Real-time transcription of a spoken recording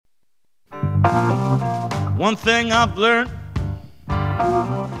One thing I've learned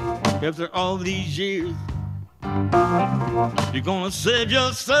after all these years, you're gonna save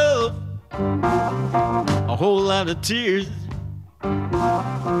yourself a whole lot of tears.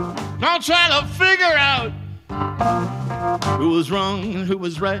 Don't try to figure out who was wrong and who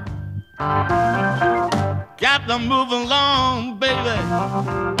was right. Got to move along, baby.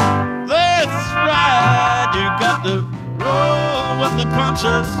 That's right. You got to roll with the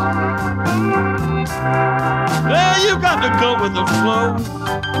punches. Yeah, you got to go with the flow.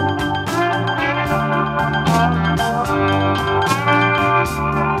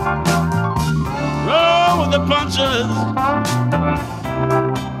 Roll with the punches.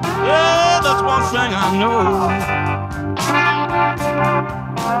 Yeah, that's one thing I know.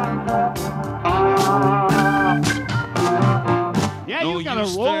 Yeah, you gotta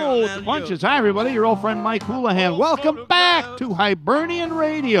roll with the punches. Hi, everybody. Your old friend Mike Houlihan. Welcome back to Hibernian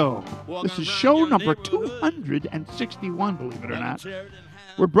Radio. This is show number 261, believe it or not.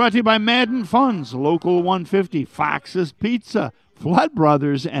 We're brought to you by Madden Funds, Local 150, Fox's Pizza, Flood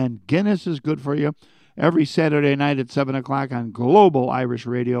Brothers, and Guinness is good for you. Every Saturday night at 7 o'clock on Global Irish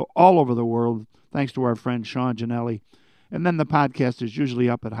Radio all over the world, thanks to our friend Sean Gianelli. And then the podcast is usually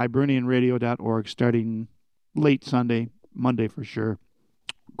up at hibernianradio.org starting late Sunday, Monday for sure.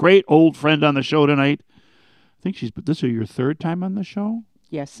 Great old friend on the show tonight. I think this is your third time on the show?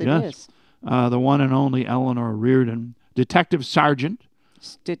 Yes, it is. The one and only Eleanor Reardon, Detective Sergeant.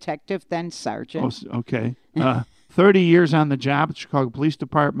 Detective, then Sergeant. Oh, okay. 30 years on the job at the Chicago Police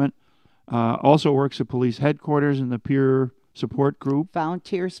Department. Also works at police headquarters in the peer support group.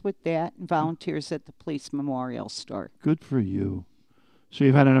 Volunteers with that and volunteers at the police memorial store. Good for you. So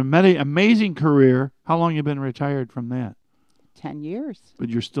you've had an amazing career. How long have you been retired from that? 10 years. But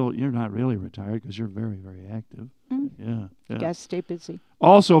you're not really retired because you're very, very active. Yeah. Gotta stay busy.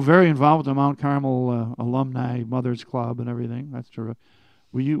 Also very involved with the Mount Carmel Alumni Mothers Club and everything. That's terrific.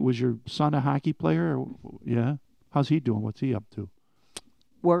 Was your son a hockey player? Yeah. How's he doing? What's he up to?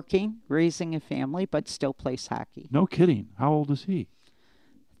 Working, raising a family, but still plays hockey. No kidding. How old is he?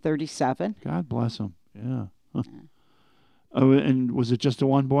 37. God bless him. Yeah. Huh. Oh, and was it just a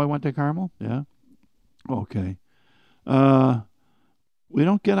one boy went to Carmel? Yeah. Okay. We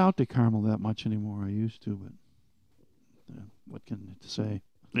don't get out to Carmel that much anymore. I used to, but what can I say?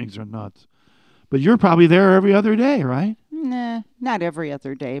 Things are nuts. But you're probably there every other day, right? Nah, not every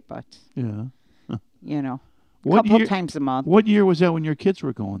other day, but yeah, you know, a couple times a month. What year was that when your kids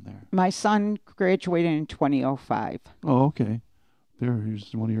were going there? My son graduated in 2005. Oh, okay.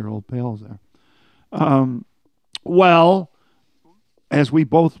 Here's one of your old pals there. Well, as we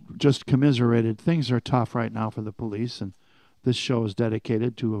both just commiserated, things are tough right now for the police, and this show is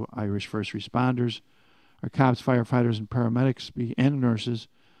dedicated to Irish first responders, our cops, firefighters, and paramedics, and nurses,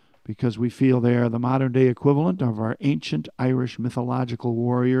 because we feel they are the modern-day equivalent of our ancient Irish mythological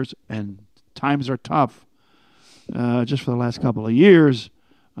warriors, and times are tough just for the last couple of years,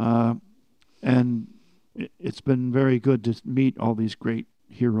 and it's been very good to meet all these great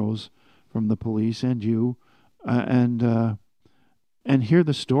heroes from the police and you, and hear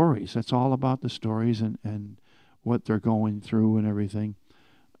the stories. That's all about the stories and what they're going through and everything.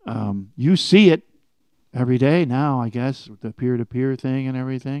 You see it every day now, I guess, with the peer-to-peer thing and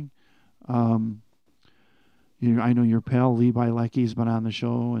everything. I know your pal Levi Lecky's been on the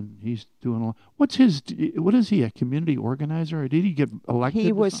show, and he's doing a lot. What is he, a community organizer, or did he get elected?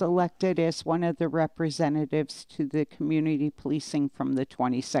 He was elected as one of the representatives to the community policing from the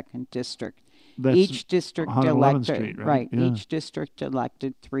 22nd district. Each district elected, Street, right? Yeah. Each district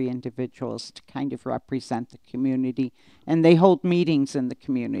elected 3 individuals to kind of represent the community, and they hold meetings in the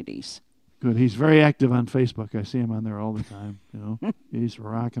communities. Good. He's very active on Facebook. I see him on there all the time. He's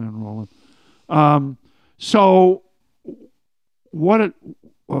rocking and rolling. So, what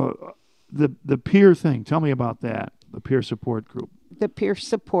the peer thing? Tell me about that. The peer support group. The peer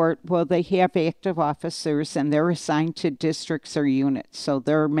support, well, they have active officers, and they're assigned to districts or units. So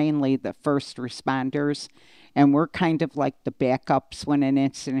they're mainly the first responders, and we're kind of like the backups when an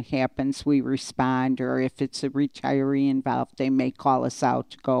incident happens. We respond, or if it's a retiree involved, they may call us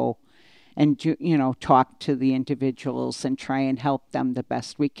out to go and talk to the individuals and try and help them the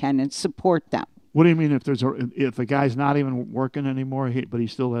best we can and support them. What do you mean if the guy's not even working anymore, but he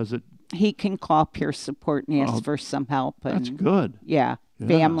still has it? He can call peer support and ask for some help. And, that's good. Yeah,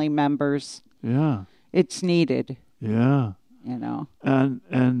 family members. Yeah, it's needed. Yeah,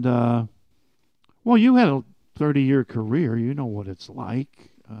 And well, you had a 30-year career. You know what it's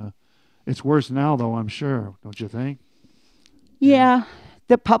like. It's worse now, though. I'm sure, don't you think? Yeah.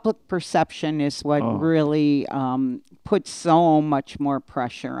 The public perception is what really puts so much more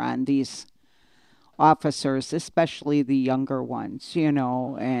pressure on these officers, especially the younger ones,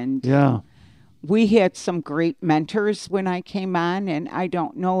 and Yeah. we had some great mentors when I came on, and I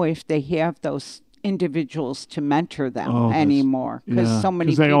don't know if they have those individuals to mentor them Oh, anymore because Yeah. so many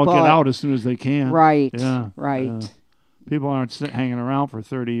Because they people all get out as soon as they can. Right. Yeah. Right. Yeah. People aren't hanging around for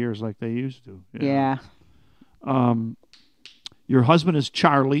 30 years like they used to. Yeah. Your husband is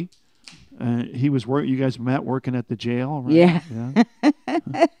Charlie. He was you guys met working at the jail, right? Yeah.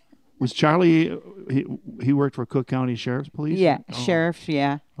 Yeah. Was Charlie? He worked for Cook County Sheriff's Police. Yeah. Oh, Sheriff.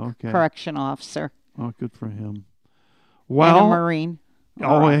 Yeah. Okay. Correction officer. Oh, good for him. And Well. a Marine.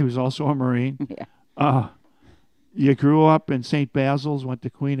 Oh, he was also a Marine. Yeah. You grew up in St. Basil's, went to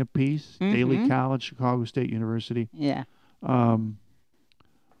Queen of Peace, Mm-hmm. Daly College, Chicago State University. Yeah.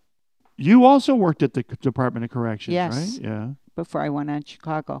 You also worked at the Department of Corrections, Yes. right? Yeah. Before I went on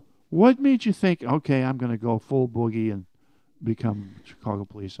Chicago. What made you think, okay, I'm going to go full boogie and become Chicago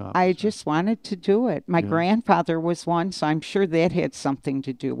police officer? I just wanted to do it. My Yeah. grandfather was one, so I'm sure that had something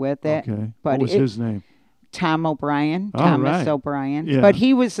to do with it. Okay. But What was his name? Tom O'Brien, Oh, Thomas right. O'Brien. Yeah. But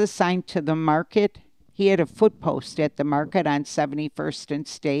he was assigned to the market. He had a foot post at the market on 71st and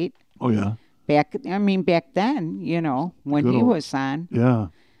State. Oh, yeah. Back then, when Good he old- was on. Yeah.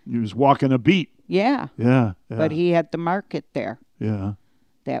 He was walking a beat. Yeah. Yeah. Yeah. But he had the market there. Yeah.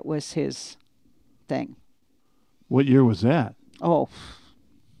 That was his thing. What year was that? Oh,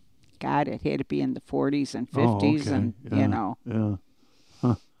 God, it had to be in the 40s and Oh, 50s. okay. And, Yeah. Yeah.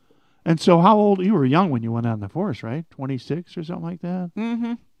 Huh. And so how old? You were young when you went on the force, right? 26 or something like that?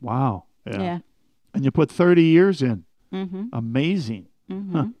 Mm-hmm. Wow. Yeah. Yeah. And you put 30 years in. Mm-hmm. Amazing.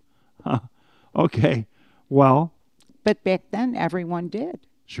 Mm-hmm. Okay. Well, But back then, everyone did.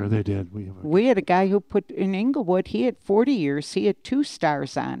 sure they did. We had a guy who put in Inglewood, he had 40 years. He had 2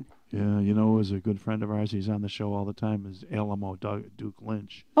 stars on. Yeah, who was a good friend of ours. He's on the show all the time. Is Alamo Duke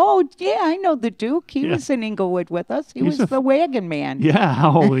Lynch. Oh, yeah, I know the Duke. He Yeah. was in Inglewood with us. He He's was the wagon man.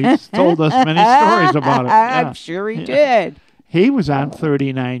 Yeah, he's told us many stories about it. Yeah. I'm sure he did. He was on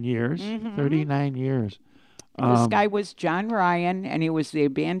 39 years. Mm-hmm. 39 years. This guy was John Ryan, and he was the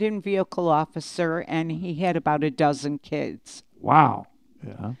abandoned vehicle officer, and he had about a dozen kids. Wow.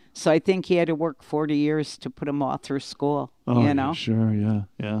 Yeah. So I think he had to work 40 years to put them all through school, Oh, yeah, sure. Yeah.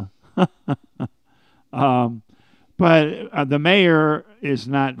 Yeah. But the mayor is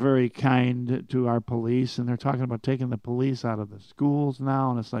not very kind to our police, and they're talking about taking the police out of the schools now,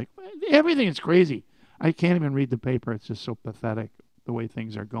 and it's like everything is crazy. I can't even read the paper. It's just so pathetic the way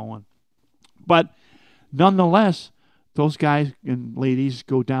things are going. But nonetheless, those guys and ladies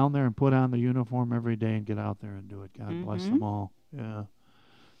go down there and put on the uniform every day and get out there and do it. God bless them all. Yeah.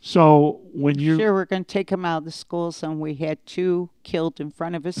 So when you Sure, we're going to take them out of the schools, and we had 2 killed in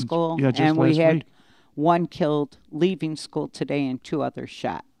front of a school, yeah, just and we last had week. 1 killed leaving school today and 2 others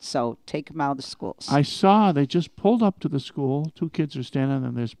shot. So take them out of the schools. I saw they just pulled up to the school. 2 kids are standing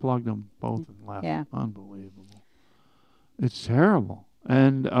and they just plugged them both and left. Yeah. Unbelievable. It's terrible.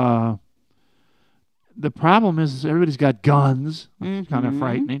 And the problem is everybody's got guns. It's kind of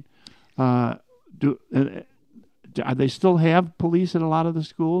frightening. Do they still have police at a lot of the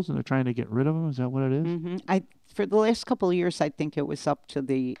schools, and they're trying to get rid of them? Is that what it is? Mm-hmm. For the last couple of years, I think it was up to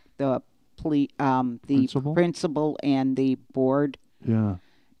the principal and the board. Yeah.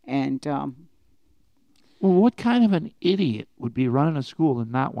 And Well, what kind of an idiot would be running a school and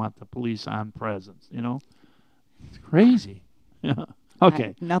not want the police on presence? It's crazy. Yeah.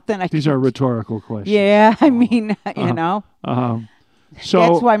 Okay. nothing. These are rhetorical questions. Yeah, I mean, So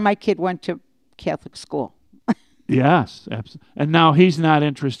that's why my kid went to Catholic school. yes, absolutely. And now he's not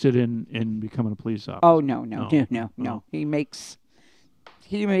interested in becoming a police officer. Oh no. He makes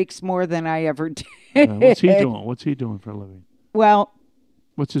more than I ever did. What's he doing? What's he doing for a living? Well,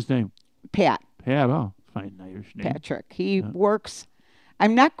 What's his name? Pat. Pat. Oh, fine Irish name. Patrick. He works.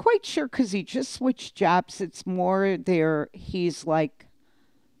 I'm not quite sure because he just switched jobs. It's more there. He's like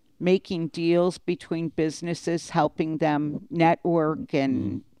making deals between businesses, helping them network,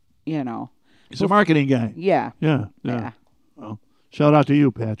 and He's a marketing guy. Yeah. Yeah. Well, shout out to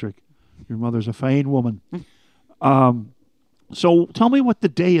you, Patrick. Your mother's a fine woman. So tell me what the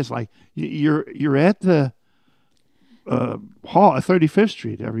day is like. You're at the hall at 35th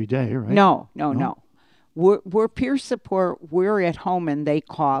Street every day, right? No. We're peer support. We're at home, and they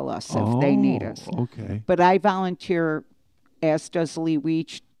call us if they need us. Okay. But I volunteer, as does Lee. We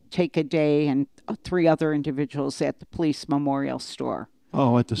each take a day, and 3 other individuals at the police memorial store.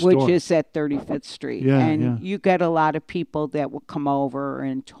 Oh, at the store. Which is at 35th Street. Yeah, and yeah. you get a lot of people that will come over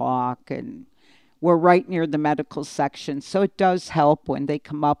and talk, and we're right near the medical section. So it does help when they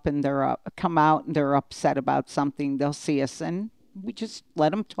come out and they're upset about something. They'll see us, and we just let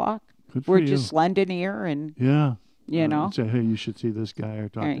them talk. Good for We're you. just lending ear and, Yeah. you know, Say, hey, you should see this guy or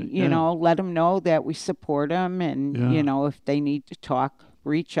talk to you know, let them know that we support them. And, Yeah. you know, if they need to talk,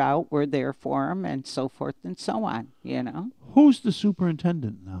 reach out. We're there for them and so forth and so on, you know. Who's the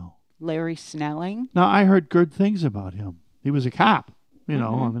superintendent now? Larry Snelling. Now, I heard good things about him. He was a cop, you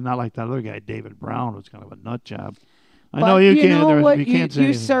know. Mm-hmm. I mean, not like that other guy, David Brown, was kind of a nut job. I But know you can't. know what? You can't say you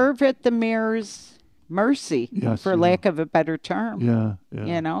anything. serve at the mayor's mercy, Yes, for you lack of a better term. Yeah, yeah.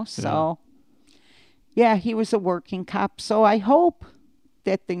 You know, so yeah, he was a working cop. So I hope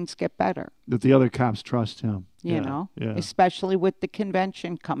that things get better. That the other cops trust him. You Yeah, know, yeah. especially with the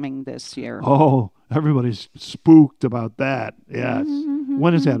convention coming this year. Oh, everybody's spooked about that. Yes. Mm-hmm.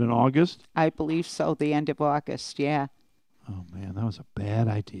 When is that? In August? I believe so. The end of August. Yeah. Oh man, that was a bad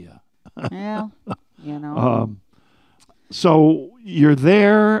idea. Well, you know. So you're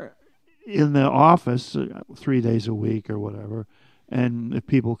there in the office 3 days a week or whatever, and if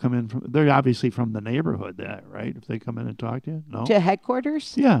people come in from, they're obviously from the neighborhood, there, right? If they come in and talk to you, no. To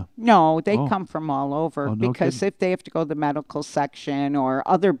headquarters? Yeah. No, they Oh. come from all over Oh, no because kidding. if they have to go to the medical section or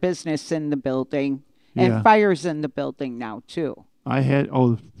other business in the building, and Yeah. fire's in the building now too. I had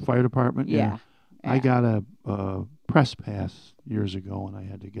the fire department. Yeah. I Yeah. got a press pass years ago, and I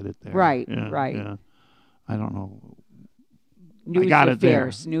had to get it there. Right, Yeah, right. Yeah. I don't know. News got it there.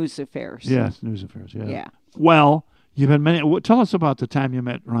 affairs, news affairs. Yes, news affairs. Yeah. Yeah. Well, you've been tell us about the time you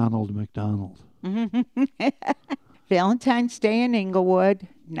met Ronald McDonald. Valentine's Day in Inglewood,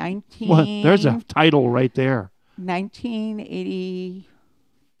 What? There's a title right there.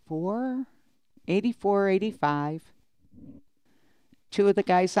 1984, 84, 85. Two of the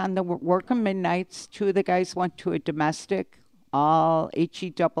guys on the working midnights, two of the guys went to a domestic. All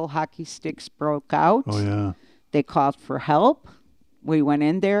HE double hockey sticks broke out. Oh yeah. They called for help. We went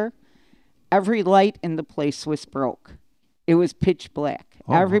in there. Every light in the place was broke. It was pitch black.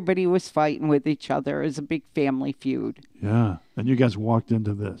 Oh. Everybody was fighting with each other. It was a big family feud. Yeah. And you guys walked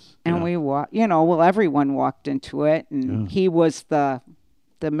into this. And yeah. we walked, you know, well, everyone walked into it. And Yeah. he was the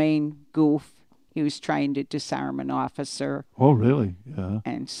main goof. He was trying to disarm an officer. Oh really? Yeah.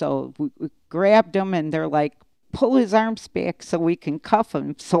 And so we grabbed him, and they're like, pull his arms back so we can cuff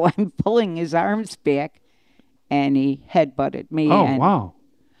him. So I'm pulling his arms back, and he headbutted me Oh and wow.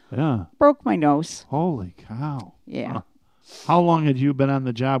 Yeah. broke my nose. Holy cow. Yeah. Huh. How long had you been on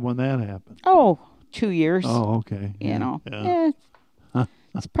the job when that happened? Oh, 2 years. Oh, okay. You know, Yeah.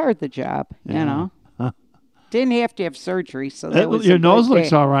 it's part of the job, Yeah. you know. Didn't have to have surgery, so that was Your a nose good looks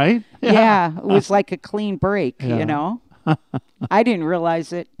day. all right. Yeah, it was like a clean break, Yeah. you know. I didn't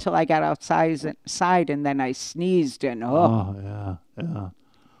realize it till I got outside, and then I sneezed, and Oh, yeah. Yeah.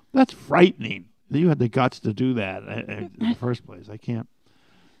 That's frightening. You had the guts to do that in the first place. I can't.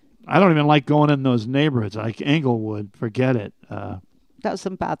 I don't even like going in those neighborhoods. Like Englewood, forget it.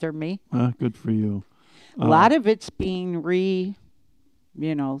 doesn't bother me. Good for you. A lot of it's being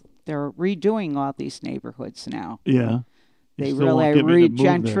they're redoing all these neighborhoods now. Yeah. You They still won't really get me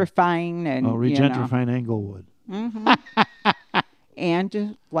to move there. regentrifying and Regentrifying Englewood.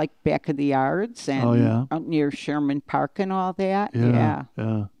 and like back of the yards and Oh, yeah. out near Sherman Park and all that. Yeah.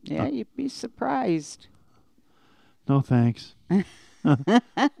 Yeah, Yeah. you'd be surprised. No thanks.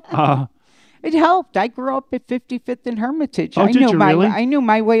 It helped. I grew up at 55th and Hermitage. Oh, I did knew you my really? I knew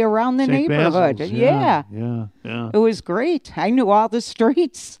my way around the St. neighborhood. Basil's, Yeah. Yeah. It was great. I knew all the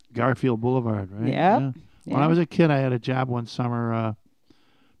streets. Garfield Boulevard, right? Yep. Yeah. When I Yeah. was a kid, I had a job one summer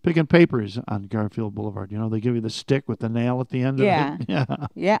picking papers on Garfield Boulevard. You know, they give you the stick with the nail at the end Yeah. of it. Yeah.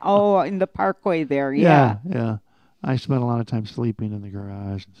 Yeah. Oh, in the parkway there. Yeah. Yeah. I spent a lot of time sleeping in the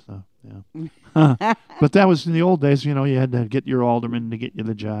garage and stuff. Yeah. But that was in the old days, you know, you had to get your alderman to get you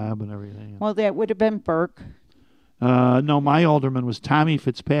the job and everything. Well, that would have been Burke. No, my alderman was Tommy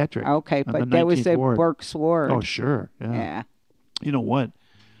Fitzpatrick. Okay, on the but that was 19th at Ward. Burke's Ward. Oh, sure. Yeah. You know what? A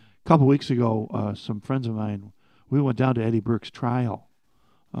couple weeks ago, some friends of mine, we went down to Eddie Burke's trial.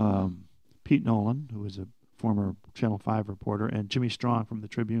 Pete Nolan, who was a former Channel 5 reporter, and Jimmy Strong from the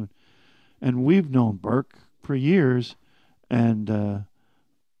Tribune. And we've known Burke for years, and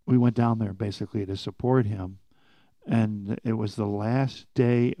we went down there basically to support him. And it was the last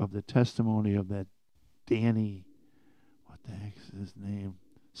day of the testimony of that Danny, what the heck's his name?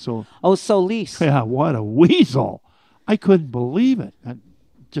 So Solis. yeah, what a weasel! I couldn't believe it.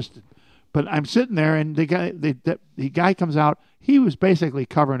 But I'm sitting there, and the guy comes out. He was basically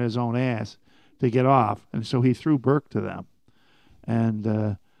covering his own ass to get off, and so he threw Burke to them. And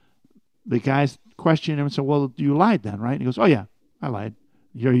the guys questioned him and said, "Well, you lied then, right?" And he goes, "Oh yeah, I lied.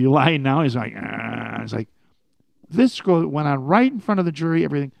 You lying now?" He's like, "It's like this went on right in front of the jury.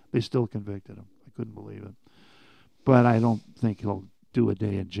 Everything. They still convicted him. I couldn't believe it. But I don't think he'll do a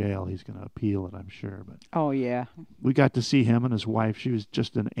day in jail. He's going to appeal it, I'm sure. But Oh, yeah. we got to see him and his wife. She was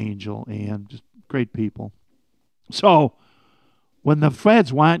just an angel, and just great people. So when the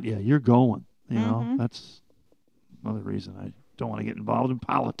feds want you, you're going. You know, that's another reason I don't want to get involved in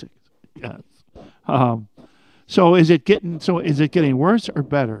politics. Yes. So is it getting worse or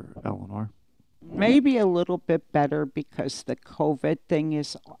better, Eleanor? Maybe a little bit better because the COVID thing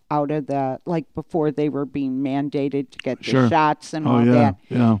is out of the, like before they were being mandated to get the Sure. shots and Oh, all yeah, that.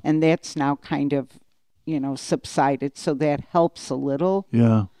 yeah. And that's now kind of, subsided. So that helps a little.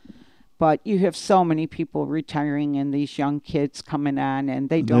 Yeah. But you have so many people retiring and these young kids coming on and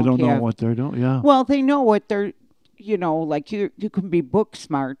they don't know have, what they're doing. Yeah. well, they know what they're, like you can be book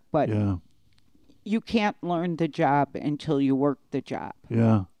smart, but Yeah. you can't learn the job until you work the job.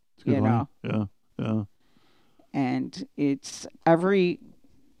 Yeah. It's a good You line. know. Yeah. Yeah. And it's every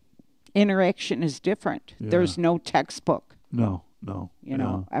interaction is different. Yeah. There's no textbook. No.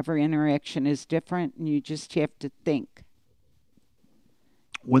 Every interaction is different and you just have to think.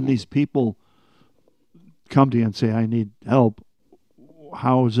 When these people come to you and say, I need help,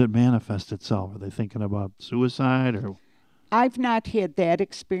 how does it manifest itself? Are they thinking about suicide or? I've not had that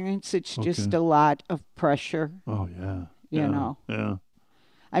experience. It's just Okay. a lot of pressure, Oh, yeah. you Yeah. know. Yeah.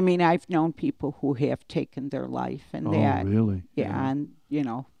 I mean, I've known people who have taken their life and Oh, that. really? Yeah, and,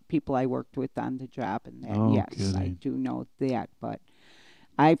 people I worked with on the job and that. Oh, Yes, I kidding. do know that. But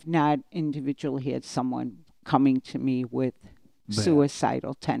I've not individually had someone coming to me with Bad.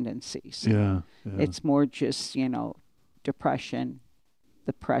 suicidal tendencies. Yeah. Yeah. It's more just, depression,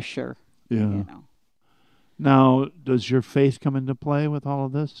 the pressure, yeah. Now, does your faith come into play with all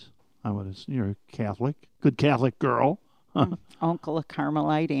of this? You're a Catholic, good Catholic girl. Uncle a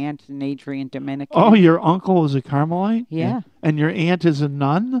Carmelite, aunt an Adrian Dominican. Oh, your uncle is a Carmelite? Yeah. And your aunt is a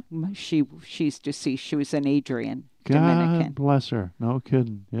nun? She's deceased. She was an Adrian God Dominican. bless her. No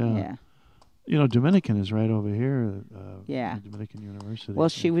kidding. Yeah. Dominican is right over here. Yeah. Dominican University. Well,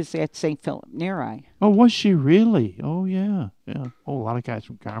 she was at St. Philip Neri. Oh, was she really? Oh, yeah. Yeah. Oh, a lot of guys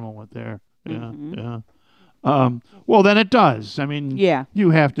from Carmel went there. Yeah. Yeah. Well, then it does. I mean, Yeah. you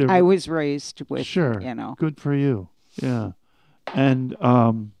have to. I was raised with, Sure. Good for you. Yeah. And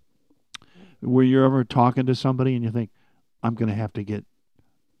were you ever talking to somebody and you think, I'm going to have to get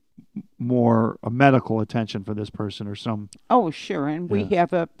more medical attention for this person or some? Oh, sure. And we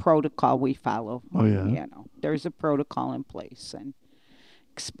have a protocol we follow. Oh, yeah. There's a protocol in place and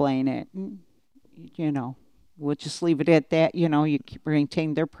explain it. And, we'll just leave it at that. You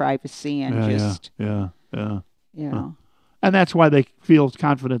maintain their privacy and Yeah. And that's why they feel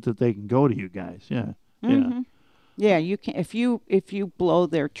confident that they can go to you guys. Yeah. Yeah. Yeah, you can. If you blow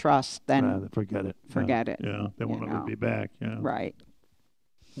their trust, then forget it. Forget it. Yeah, they won't ever be back. Yeah. Right.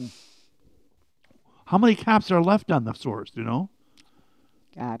 How many cops are left on the source? Do you know?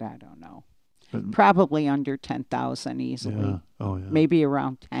 God, I don't know. But- Probably under 10,000 easily. Yeah. Oh, yeah. Maybe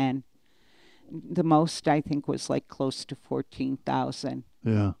around 10. The most I think was like close to 14,000.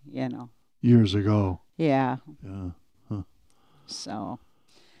 Yeah. Years ago. Yeah. Yeah. Huh. So,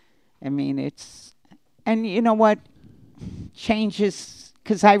 I mean, and you know what? Changes,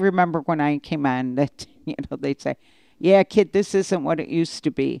 because I remember when I came on that, they'd say, yeah, kid, this isn't what it used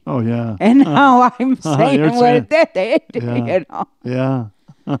to be. Oh, yeah. And now I'm saying You're what saying- it did, Yeah. Yeah.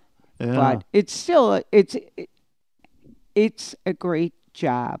 Yeah. But it's still, it's a great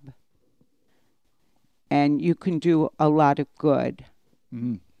job. And you can do a lot of good.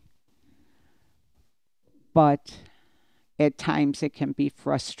 Mm. But at times it can be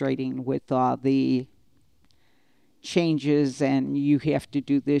frustrating with all the changes and you have to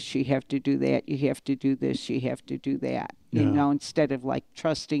do this, you have to do that, you have to do this, you have to do that. Yeah. Instead of like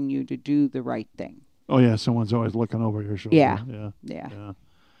trusting you to do the right thing. Oh, yeah. Someone's always looking over your shoulder. Yeah. Yeah. Yeah. Yeah.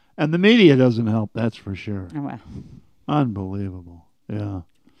 And the media doesn't help, that's for sure. Well, Unbelievable. Yeah.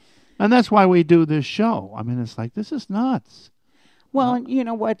 And that's why we do this show. I mean, it's like, this is nuts. well, you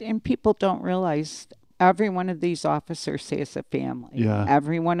know what? And people don't realize every one of these officers has a family. Yeah.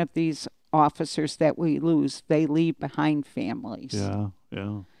 Every one of these officers that we lose, they leave behind families. Yeah.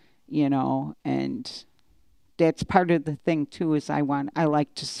 Yeah. And that's part of the thing too, is I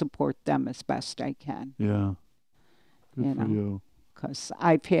like to support them as best I can. Yeah. Good You for know. you. Because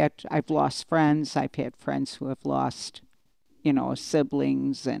I've lost friends. I've had friends who have lost,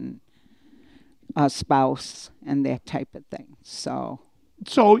 siblings and a spouse and that type of thing. So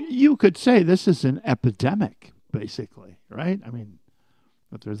you could say this is an epidemic, basically, right? I mean,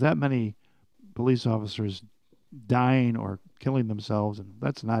 if there's that many police officers dying or killing themselves, and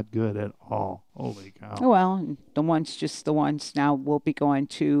that's not good at all. Holy cow. well, the ones now they'll be going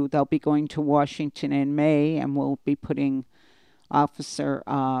to Washington in May, and we'll be putting Officer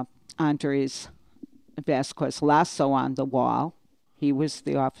Andres Vasquez Lasso on the wall. He was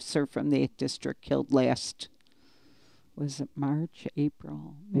the officer from the 8th District killed last, was it March,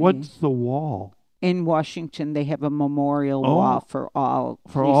 April? May? What's the wall? In Washington, they have a memorial Oh. wall for all.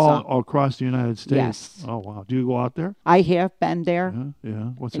 For police all across the United States? Yes. Oh, wow. Do you go out there? I have been there. Yeah.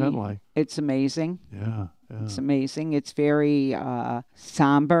 What's that like? It's amazing. Yeah. It's amazing. It's very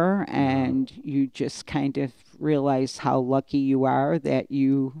somber, and you just kind of realize how lucky you are that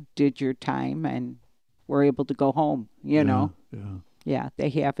you did your time and were able to go home, you know. Yeah. Yeah, they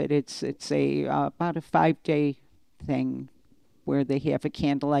have it. It's a about a 5-day thing where they have a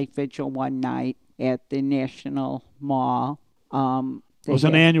candlelight vigil one night at the National Mall. It was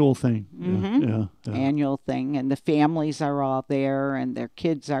an annual thing. Mhm. Yeah. Annual thing, and the families are all there, and their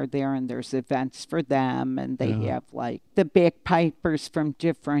kids are there, and there's events for them, and they have like the bagpipers from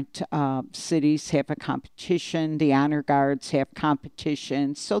different cities have a competition, the honor guards have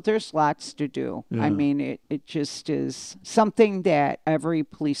competitions, so there's lots to do. Yeah. I mean, it just is something that every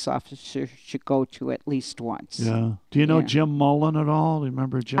police officer should go to at least once. Yeah. Do you know Yeah. Jim Mullen at all? Do you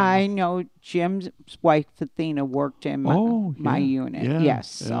remember Jim? I know Jim's wife, Athena, worked in my unit. Yeah, Yes,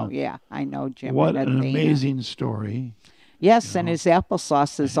 so yeah, I know Jim. What and an Athena. amazing story. Yes, and his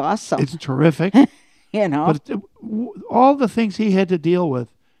applesauce is awesome. It's terrific. You know, But all the things he had to deal with,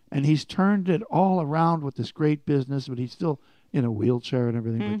 and he's turned it all around with this great business, but he's still in a wheelchair and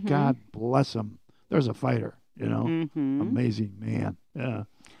everything. But God bless him. There's a fighter, you know. Amazing man. Yeah.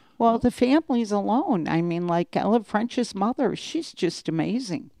 well, the family's alone. I mean, like Ella French's mother, she's just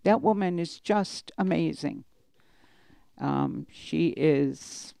amazing. That woman is just amazing. She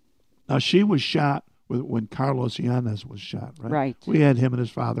is. Now, she was shot when Carlos Yanez was shot, right? Right. We had him and his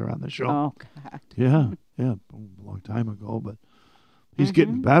father on the show. Oh God. Yeah, a long time ago, but he's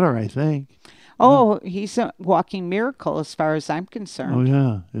getting better, I think. Oh, he's a walking miracle as far as I'm concerned. Oh,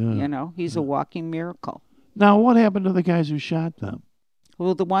 yeah. You know, he's a walking miracle. Now, what happened to the guys who shot them?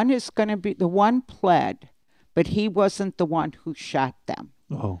 Well, the one pled, but he wasn't the one who shot them.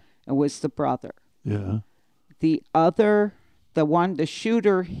 Oh, It was the brother. yeah. The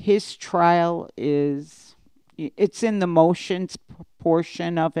shooter, his trial it's in the motions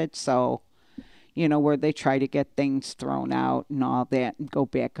portion of it. So, you know, where they try to get things thrown out and all that and go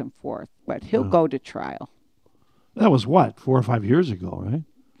back and forth. But he'll go to trial. That was what, 4 or 5 years ago, right?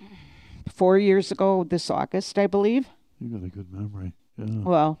 4 years ago this August, I believe. You got a good memory. Yeah.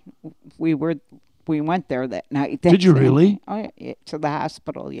 Well, we went there that night. Did you really? Oh, yeah, to the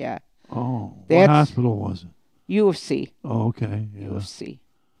hospital, yeah. Oh, what That's- hospital was it? U of C. Oh, okay. Yeah. U of C.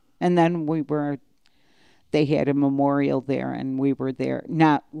 And then they had a memorial there, and we were there.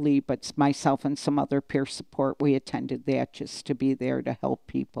 Not Lee, but myself and some other peer support. We attended that just to be there to help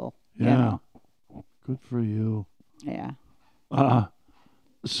people. Yeah. You know? Good for you. Yeah.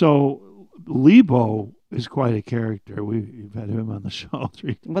 So Lebo is quite a character. We've had him on the show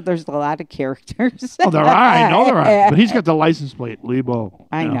 3 times. Well, there's a lot of characters. Oh, there are. I know there are. But he's got the license plate, Lebo.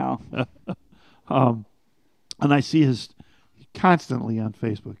 I know. And I see his constantly on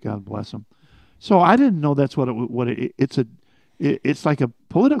Facebook. God bless him. So I didn't know that's it's like a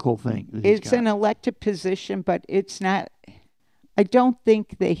political thing. that he's It's got. an elected position, but it's not. I don't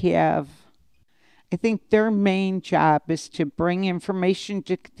think they have. I think their main job is to bring information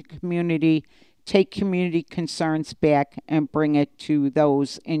to the community, take community concerns back, and bring it to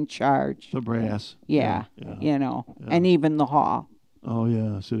those in charge. The brass. Yeah, Yeah. you know, and even the hall. Oh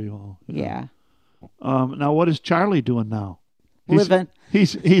yeah, City Hall. Yeah. Now what is Charlie doing now? Living.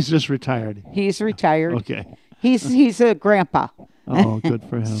 He's just retired. He's retired. Okay. He's a grandpa. Oh, good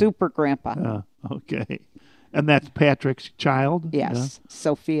for him. Super grandpa. Yeah. Okay. And that's Patrick's child? Yes, Yeah?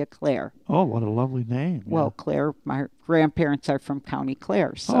 Sophia Clare. Oh, what a lovely name. Well, Yeah. Clare, my grandparents are from County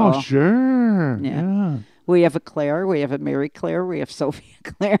Clare, so Oh, sure. Yeah. Yeah. we have a Clare, we have a Mary Clare, we have Sophia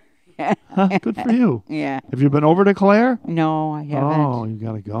Clare. Huh, good for you. Yeah. Have you been over to Clare? No, I haven't. Oh, you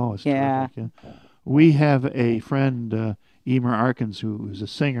got to go. It's Yeah. terrific, yeah. We have a friend, Emer Arkins, who is a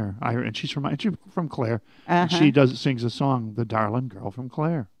singer, and she's from Clare. And she sings a song, "The Darling Girl from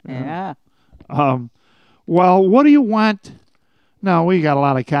Clare." Yeah. Well, what do you want? Now, we got a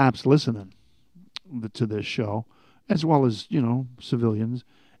lot of cops listening to this show, as well as, civilians.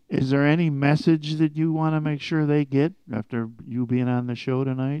 Is there any message that you want to make sure they get after you being on the show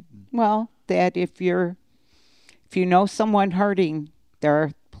tonight? Well, that if you know someone hurting, there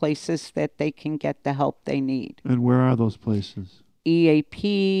are places that they can get the help they need. And where are those places?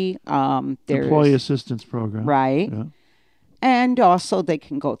 EAP, there's Employee Assistance Program. right. Yeah. And also they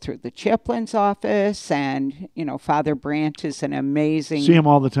can go through the chaplain's office, and Father Brandt is an amazing. See him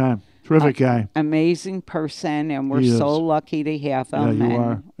all the time. Terrific guy. Amazing person, and we're He so is. lucky to have him. Yeah, you and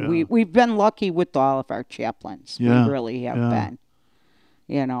are. Yeah. we've been lucky with all of our chaplains. Yeah, We really have yeah. been.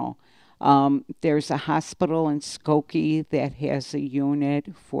 You know, there's a hospital in Skokie that has a unit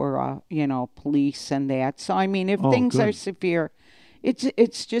for police and that. So I mean, if Oh, things are good. severe,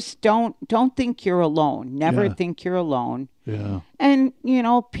 it's just don't think you're alone. Never Yeah. think you're alone. Yeah. And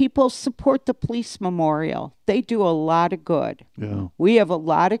people support the police memorial. They do a lot of good. Yeah. We have a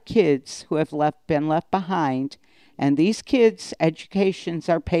lot of kids who have been left behind, and these kids' educations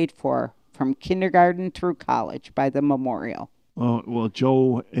are paid for from kindergarten through college by the memorial. Oh, well,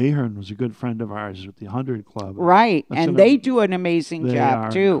 Joe Ahern was a good friend of ours with the 100 Club. Right, That's and they do an amazing They job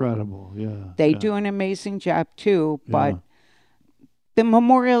are too. incredible. Yeah. They yeah. do an amazing job too, but Yeah. the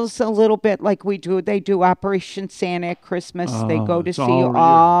memorial's a little bit like we do. They do Operation Santa at Christmas. They go to It's see all year.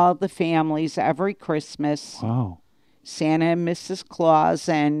 all the families every Christmas. Wow. Santa and Mrs. Claus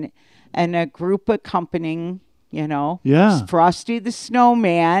and a group accompanying, Yeah. Frosty the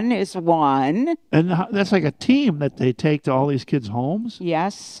Snowman is one. And that's like a team that they take to all these kids' homes?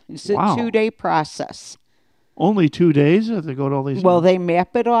 Yes, it's Wow. a 2-day process. Only 2 days if they go to all these Well, they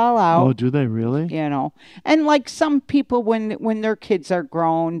map it all out. Oh, do they really? And like some people, when their kids are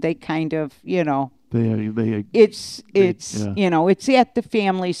grown, they kind of, They it's yeah. it's at the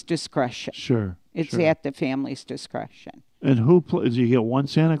family's discretion. Sure. It's sure. at the family's discretion. And who plays? Do you get one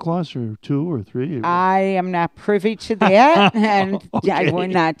Santa Claus or two or three? I am not privy to that, and I Okay.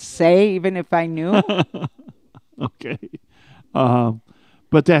 would not say, even if I knew. Okay.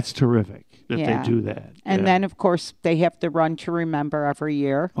 But that's terrific that Yeah. they do that. And Yeah. then, of course, they have the Run to Remember every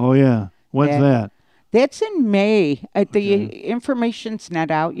year. Oh, yeah. When's that? That's in May. The information's not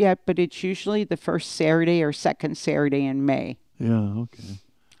out yet, but it's usually the first Saturday or second Saturday in May. Yeah, okay.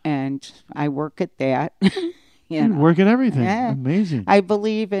 And I work at that. You work at everything. Yeah. Amazing. I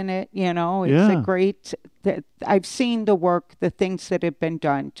believe in it. It's Yeah. a great. I've seen the work, the things that have been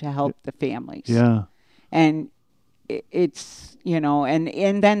done to help the families. Yeah. And it's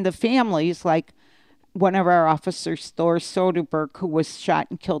and then the families, like one of our officers, Thor Soderberg, who was shot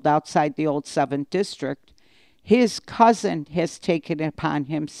and killed outside the old 7th District, his cousin has taken it upon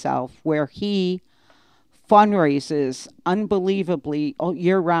himself where he fundraises unbelievably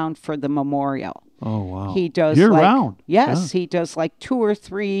year-round for the memorial. Oh, wow. He does year-round? Yes, he does like 2 or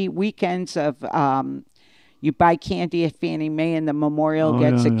 3 weekends of you buy candy at Fannie Mae and the memorial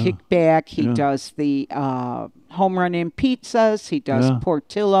gets a kickback. He does the home run in pizzas. He does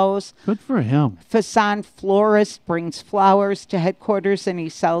Portillo's. Good for him. Fasan florist brings flowers to headquarters and he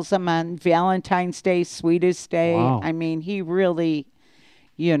sells them on Valentine's Day, Sweetest Day. Wow. I mean, he really,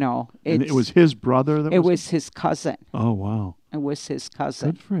 And it was his brother that it was his cousin. Oh, wow. It was his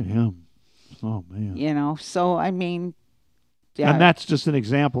cousin. Good for him. Oh, man. So I mean, and that's just an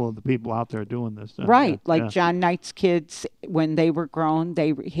example of the people out there doing this. Right. Yeah, like yeah. John Knight's kids, when they were grown,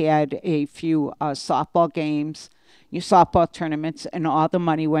 they had a few softball games, softball tournaments, and all the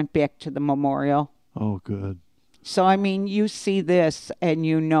money went back to the memorial. Oh, good. So, I mean, you see this and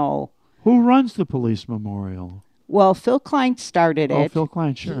Who runs the police memorial? Well, Phil Klein started it. Oh, Phil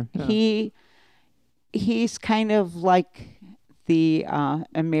Klein, sure. Yeah. He's kind of like the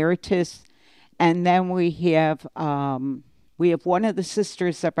emeritus. And then we have one of the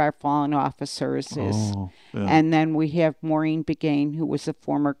sisters of our fallen officers, and then we have Maureen Begain, who was a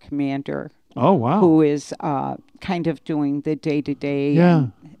former commander. Oh, wow. Who is kind of doing the day-to-day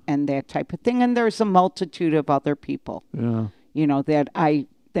and that type of thing. And there's a multitude of other people, Yeah.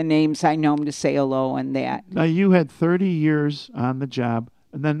 The names I know them to say hello and that. Now, you had 30 years on the job,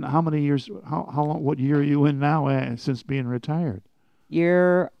 and then how many years, how long, what year are you in now since being retired?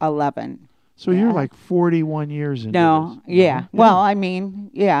 Year 11. So you're like 41 years into No, this. yeah. Well, I mean,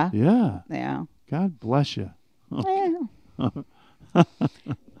 yeah. Yeah. Yeah. God bless you.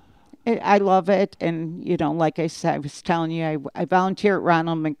 I love it. And, like I said, I was telling you, I volunteer at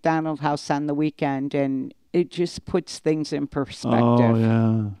Ronald McDonald House on the weekend, and it just puts things in perspective. Oh,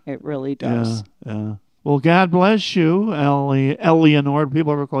 yeah. It really does. Yeah. Well, God bless you, Eleanor. Do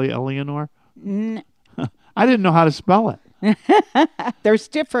people ever call you Eleanor? I didn't know how to spell it. There's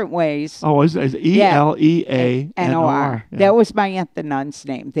different ways. Oh, it's Eleanor. Yeah. That was my aunt the nun's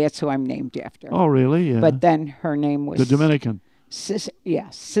name. That's who I'm named after. Oh, really? Yeah. But then her name was the Dominican.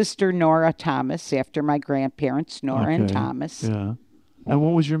 Sister Nora Thomas, after my grandparents, Nora and Thomas. Yeah. And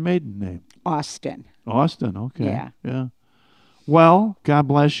what was your maiden name? Austin. Austin. Okay. Yeah. Yeah. Well, God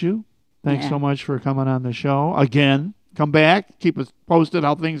bless you. Thanks so much for coming on the show again. Come back. Keep us posted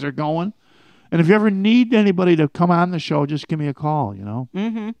how things are going. And if you ever need anybody to come on the show, just give me a call,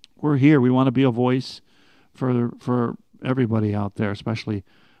 Mm-hmm. We're here. We want to be a voice for everybody out there, especially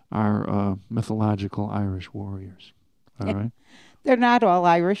our mythological Irish warriors. All right. They're not all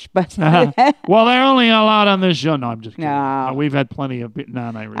Irish, but Well, they're only allowed on this show. No, I'm just kidding. No. We've had plenty of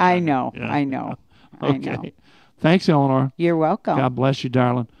non-Irish. I know. Yeah. I know. Okay. I know. Thanks, Eleanor. You're welcome. God bless you,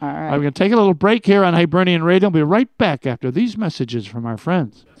 darling. All We're right. going to take a little break here on Hibernian Radio. We'll be right back after these messages from our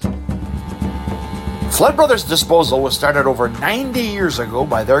friends. Flood Brothers Disposal was started over 90 years ago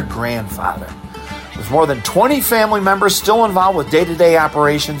by their grandfather. With more than 20 family members still involved with day-to-day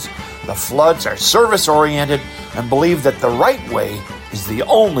operations, the Floods are service-oriented and believe that the right way is the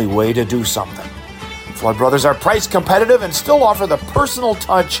only way to do something. Flood Brothers are price competitive and still offer the personal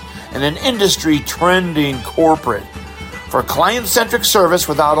touch and an industry-trending corporate. For client-centric service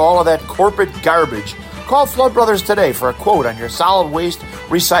without all of that corporate garbage, call Flood Brothers today for a quote on your solid waste,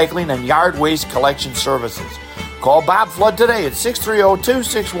 recycling, and yard waste collection services. Call Bob Flood today at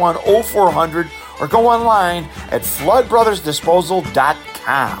 630-261-0400 or go online at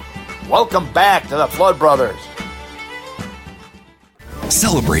floodbrothersdisposal.com. Welcome back to the Flood Brothers.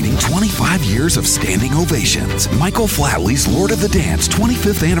 Celebrating 25 years of standing ovations, Michael Flatley's Lord of the Dance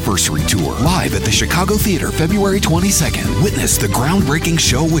 25th Anniversary Tour, live at the Chicago Theater February 22nd. Witness the groundbreaking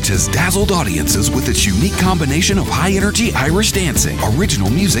show which has dazzled audiences with its unique combination of high-energy Irish dancing, original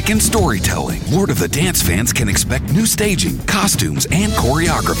music, and storytelling. Lord of the Dance fans can expect new staging, costumes, and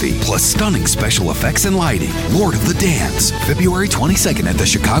choreography, plus stunning special effects and lighting. Lord of the Dance, February 22nd at the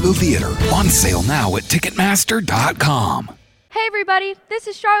Chicago Theater. On sale now at Ticketmaster.com. Hey everybody, this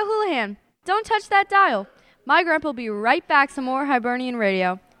is Charlotte Houlihan. Don't touch that dial. My grandpa will be right back some more Hibernian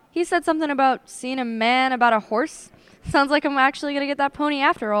Radio. He said something about seeing a man about a horse. Sounds like I'm actually going to get that pony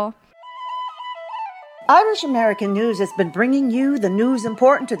after all. Irish American News has been bringing you the news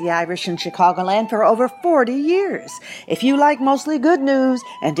important to the Irish in Chicagoland for over 40 years. If you like mostly good news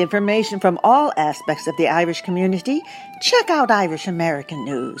and information from all aspects of the Irish community, check out Irish American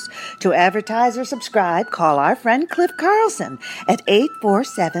News. To advertise or subscribe, call our friend Cliff Carlson at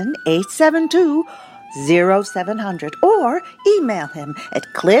 847-872-0700 or email him at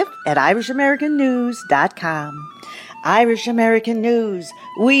cliff@irishamericannews.com. Irish American News,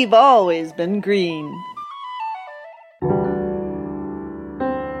 we've always been green.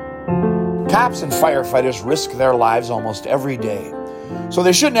 Cops and firefighters risk their lives almost every day, so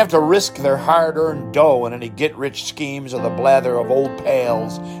they shouldn't have to risk their hard-earned dough in any get-rich schemes or the blather of old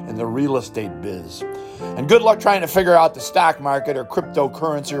pals in the real estate biz. And good luck trying to figure out the stock market or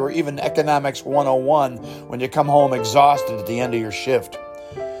cryptocurrency or even economics 101 when you come home exhausted at the end of your shift.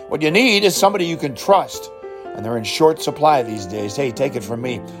 What you need is somebody you can trust, and they're in short supply these days. Hey, take it from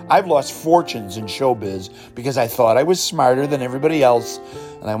me. I've lost fortunes in showbiz because I thought I was smarter than everybody else,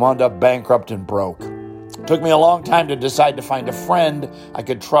 and I wound up bankrupt and broke. It took me a long time to decide to find a friend I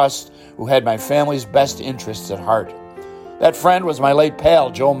could trust who had my family's best interests at heart. That friend was my late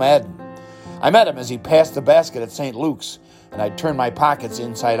pal, Joe Madden. I met him as he passed the basket at St. Luke's, and I'd turn my pockets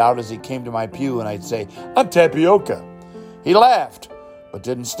inside out as he came to my pew, and I'd say, "I'm tapioca." He laughed, but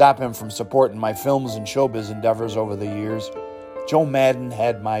didn't stop him from supporting my films and showbiz endeavors over the years. Joe Madden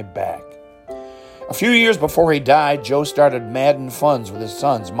had my back. A few years before he died, Joe started Madden Funds with his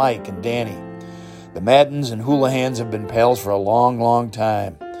sons, Mike and Danny. The Maddens and Houlihans have been pals for a long, long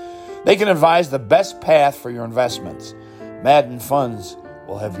time. They can advise the best path for your investments. Madden Funds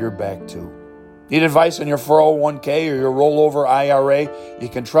will have your back too. Need advice on your 401k or your rollover IRA? You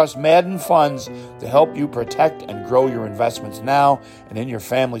can trust Madden Funds to help you protect and grow your investments now and in your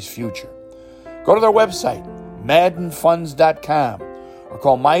family's future. Go to their website, maddenfunds.com, or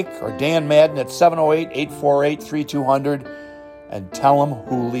call Mike or Dan Madden at 708-848-3200 and tell them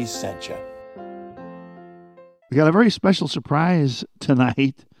Hooli sent you. We got a very special surprise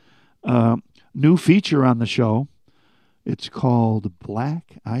tonight. New feature on the show. It's called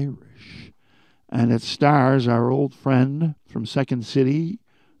Black Irish. And it stars our old friend from Second City,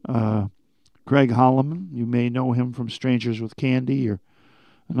 Greg Holloman. You may know him from Strangers with Candy or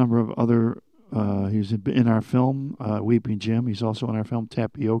a number of other. He's in our film, Weeping Jim. He's also in our film,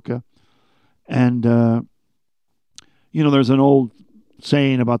 Tapioca. And, there's an old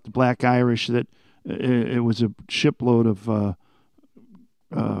saying about the Black Irish that it was a shipload of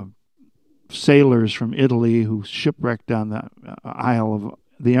sailors from Italy who shipwrecked on the Isle of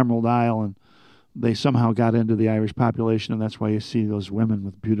the Emerald Isle, and they somehow got into the Irish population, and that's why you see those women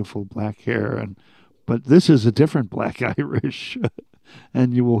with beautiful black hair. But this is a different Black Irish,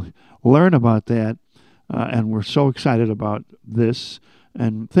 and you will learn about that. And we're so excited about this.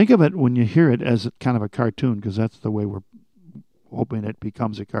 And think of it when you hear it as kind of a cartoon, because that's the way we're hoping it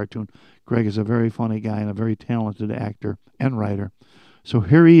becomes a cartoon. Greg is a very funny guy and a very talented actor and writer. So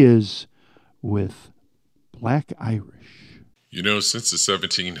here he is with Black Irish. You know, since the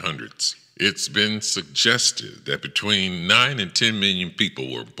 1700s, it's been suggested that between 9 and 10 million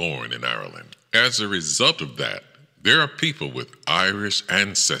people were born in Ireland. As a result of that, there are people with Irish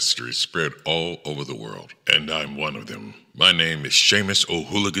ancestry spread all over the world, and I'm one of them. My name is Seamus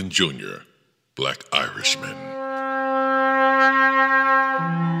O'Hooligan Jr., Black Irishman.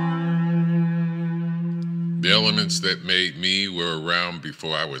 The elements that made me were around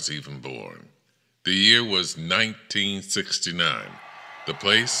before I was even born. The year was 1969. The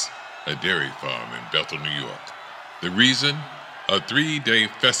place, a dairy farm in Bethel, New York. The reason, a 3-day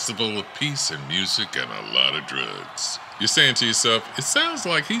festival of peace and music and a lot of drugs. You're saying to yourself, it sounds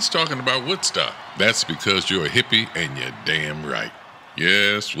like he's talking about Woodstock. That's because you're a hippie and you're damn right.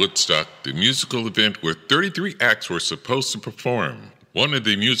 Yes, Woodstock, the musical event where 33 acts were supposed to perform. One of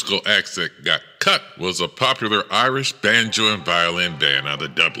the musical acts that got cut was a popular Irish banjo and violin band out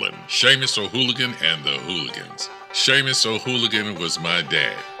of Dublin, Seamus O'Hooligan and the Hooligans. Seamus O'Hooligan was my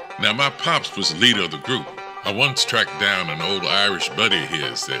dad. Now, my pops was leader of the group. I once tracked down an old Irish buddy of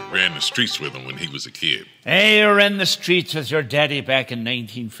his that ran the streets with him when he was a kid. Hey, you ran the streets with your daddy back in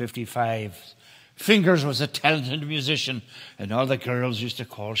 1955. Fingers was a talented musician, and all the girls used to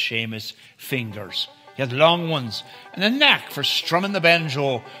call Seamus Fingers. He had long ones and a knack for strumming the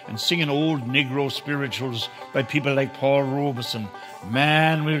banjo and singing old Negro spirituals by people like Paul Robeson.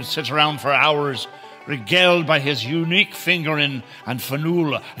 Man, we would sit around for hours, regaled by his unique fingering and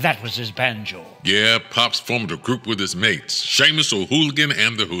fanula. That was his banjo. Yeah, Pops formed a group with his mates, Seamus O'Hooligan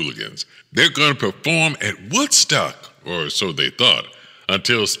and the Hooligans. They're going to perform at Woodstock, or so they thought,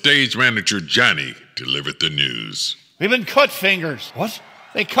 until stage manager Johnny delivered the news. We've been cut, Fingers. What?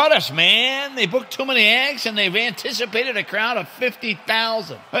 They cut us, man. They booked too many acts, and they've anticipated a crowd of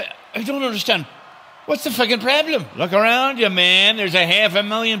 50,000. I don't understand. What's the fucking problem? Look around you, man. There's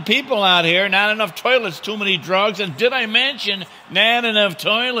 500,000 people out here. Not enough toilets, too many drugs, and did I mention not enough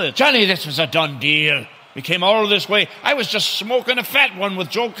toilets? Johnny, this was a done deal. We came all this way. I was just smoking a fat one with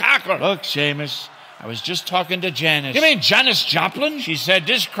Joe Cocker. Look, Seamus, I was just talking to Janice. You mean Janis Joplin? She said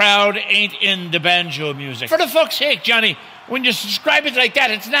this crowd ain't into banjo music. For the fuck's sake, Johnny. When you describe it like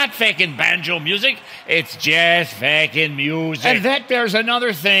that, it's not fucking banjo music. It's just fucking music. And that there's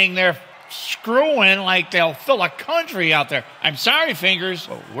another thing. They're screwing like they'll fill a country out there. I'm sorry, Fingers,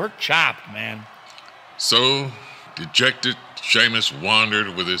 but we're chopped, man. So, dejected, Seamus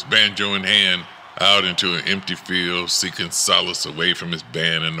wandered with his banjo in hand out into an empty field, seeking solace away from his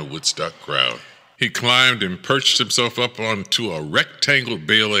band and the Woodstock crowd. He climbed and perched himself up onto a rectangle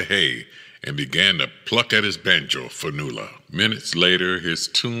bale of hay and began to pluck at his banjo, fanula. Minutes later, his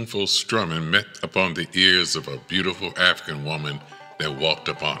tuneful strumming met upon the ears of a beautiful African woman that walked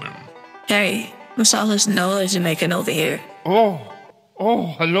upon him. Hey, what's all this noise you're making over here? Oh,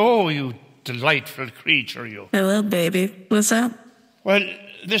 hello, you delightful creature, you. Hello, baby. What's up? Well,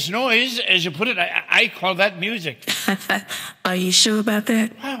 this noise, as you put it, I call that music. Are you sure about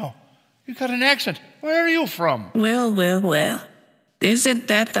that? Wow, you got an accent. Where are you from? Well. Isn't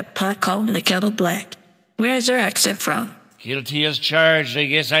that the pot calling the kettle black? Where's your accent from? Guilty as charged. I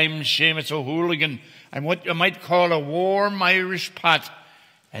guess I'm Seamus O'Hooligan. I'm what you might call a warm Irish pot.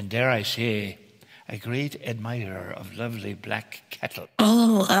 And dare I say, a great admirer of lovely black cattle.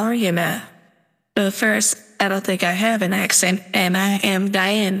 Oh, are you now? But first, I don't think I have an accent, and I am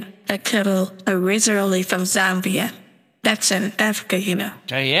Diane, a kettle originally from Zambia. That's in Africa, you know.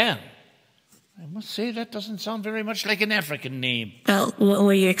 Diane? I must say that doesn't sound very much like an African name. Well, what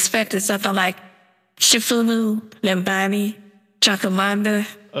were you expecting? Something like Shifulu, Lembani, Chakamanda?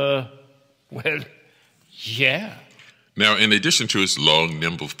 Well, yeah. Now, in addition to his long,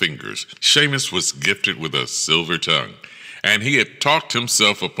 nimble fingers, Seamus was gifted with a silver tongue, and he had talked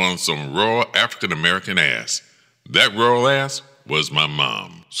himself upon some raw African-American ass. That raw ass was my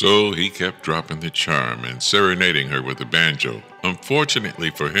mom. So he kept dropping the charm and serenading her with the banjo. Unfortunately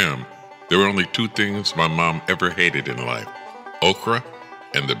for him, there were only 2 things my mom ever hated in life: okra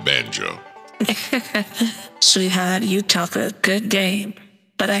and the banjo. Sweetheart, you talk a good game.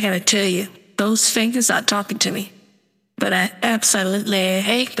 But I gotta tell you, those fingers are talking to me. But I absolutely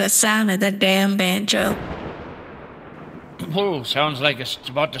hate the sound of that damn banjo. Oh, sounds like it's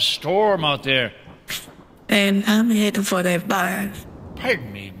about to storm out there. And I'm heading for that barn.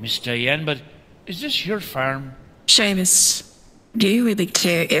 Pardon me, Miss Diane, but is this your farm? Seamus, do you really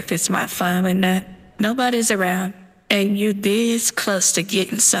care if it's my farm or not? Nobody's around, and you're this close to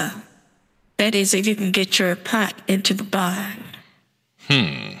getting some. That is, if you can get your pot into the barn.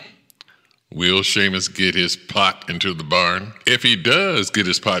 Will Seamus get his pot into the barn? If he does get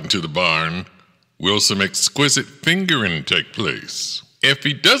his pot into the barn, will some exquisite fingering take place? If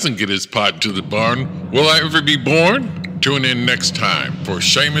he doesn't get his pot into the barn, will I ever be born? Tune in next time for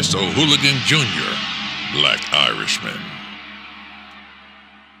Seamus O'Hooligan Jr., Black Irishman.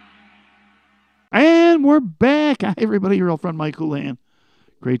 And we're back. Hi, everybody. Your old friend Mike Houlihan.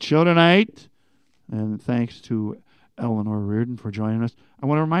 Great show tonight. And thanks to Eleanor Reardon for joining us. I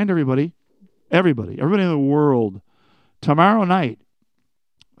want to remind everybody in the world, tomorrow night,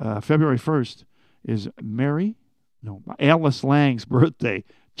 February 1st, is Alice Lang's birthday,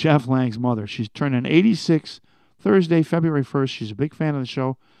 Jeff Lang's mother. She's turning 86 Thursday, February 1st. She's a big fan of the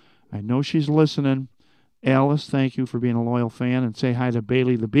show. I know she's listening. Alice, thank you for being a loyal fan. And say hi to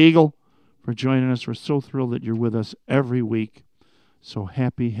Bailey the Beagle for joining us. We're so thrilled that you're with us every week. So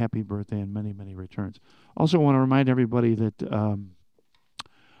happy birthday and many, many returns. Also want to remind everybody that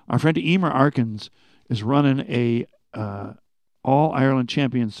our friend Emer Arkins is running a All-Ireland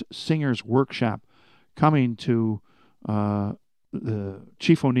Champions Singers Workshop coming to the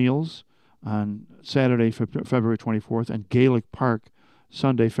Chief O'Neill's on Saturday, February 24th, and Gaelic Park,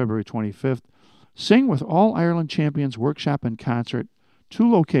 Sunday, February 25th. Sing with All-Ireland Champions Workshop and Concert,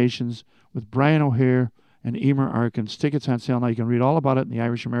 2 locations with Brian O'Hare and Emer Arkins. Tickets on sale now. You can read all about it in the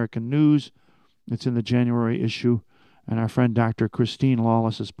Irish American News. It's in the January issue. And our friend Dr. Christine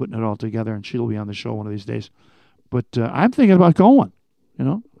Lawless is putting it all together, and she'll be on the show one of these days. But I'm thinking about going, you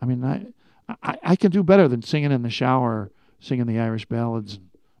know. I mean, I can do better than singing in the shower, singing the Irish ballads.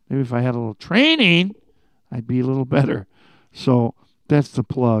 Maybe if I had a little training, I'd be a little better. So that's the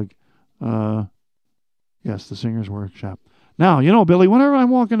plug. Yes, the Singers Workshop. Now, you know, Billy, whenever I'm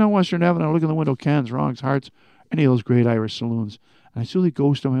walking down Western Avenue, I look in the window, Ken's, Wrongs, Hearts, any of those great Irish saloons, and I see the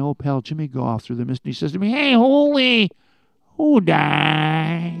ghost of my old pal Jimmy Goff through the mist, and he says to me, "Hey, Holy, who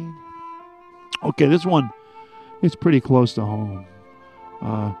died?" Okay, this one, it's pretty close to home.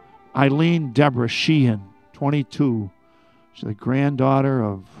 Eileen Deborah Sheehan, 22. She's the granddaughter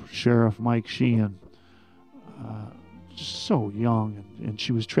of Sheriff Mike Sheehan. So young, and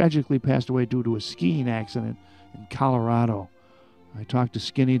she was tragically passed away due to a skiing accident in Colorado. I talked to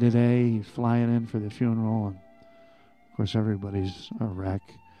Skinny today. He's flying in for the funeral, and of course everybody's a wreck.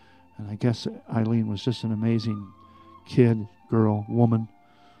 And I guess Eileen was just an amazing kid, girl, woman.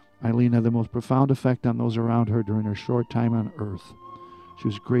 Eileen had the most profound effect on those around her during her short time on Earth. She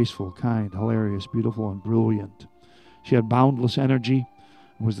was graceful, kind, hilarious, beautiful, and brilliant. She had boundless energy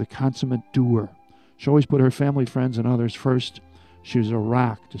and was the consummate doer. She always put her family, friends, and others first. She was a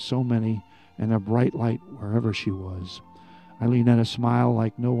rock to so many and a bright light wherever she was. Eileen had a smile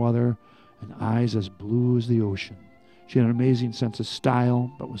like no other and eyes as blue as the ocean. She had an amazing sense of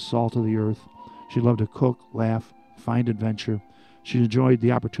style, but was salt of the earth. She loved to cook, laugh, find adventure. She enjoyed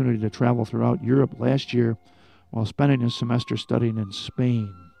the opportunity to travel throughout Europe last year while spending a semester studying in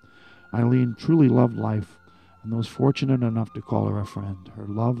Spain. Eileen truly loved life, and those fortunate enough to call her a friend. Her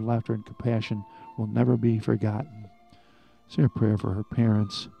love, laughter, and compassion will never be forgotten. Say a prayer for her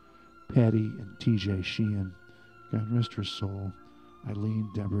parents, Patty and T.J. Sheehan. God rest her soul. Eileen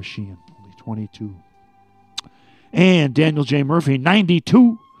Deborah Sheehan, only 22. And Daniel J. Murphy,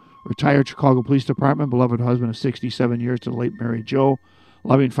 92, retired Chicago Police Department, beloved husband of 67 years to the late Mary Jo,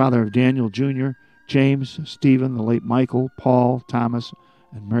 loving father of Daniel Jr., James, Stephen, the late Michael, Paul, Thomas,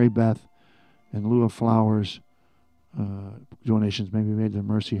 and Mary Beth. In lieu of flowers, donations may be made to the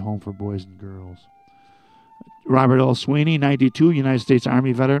Mercy Home for Boys and Girls. Robert L. Sweeney, 92, United States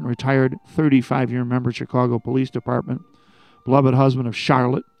Army veteran, retired 35-year member, Chicago Police Department, beloved husband of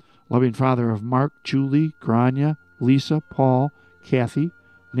Charlotte, loving father of Mark, Julie, Grania, Lisa, Paul, Kathy,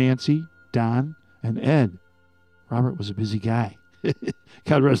 Nancy, Don, and Ed. Robert was a busy guy.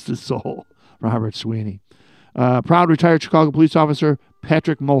 God rest his soul, Robert Sweeney. Proud retired Chicago police officer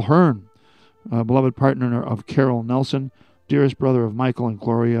Patrick Mulhern, beloved partner of Carol Nelson, dearest brother of Michael and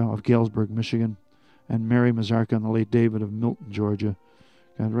Gloria of Galesburg, Michigan, and Mary Mazarka and the late David of Milton, Georgia.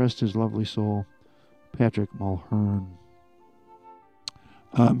 God rest his lovely soul, Patrick Mulhern.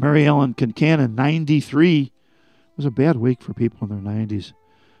 Mary Ellen Kincannon, 93. It was a bad week for people in their 90s.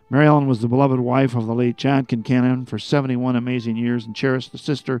 Mary Ellen was the beloved wife of the late John Kincannon for 71 amazing years and cherished the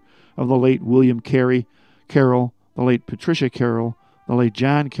sister of the late William Carroll, the late Patricia Carroll, the late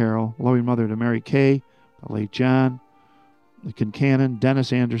John Carroll, loving mother to Mary Kay, the late John, the Kincannon,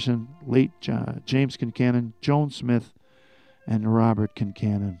 Dennis Anderson, late James Kincannon, Joan Smith, and Robert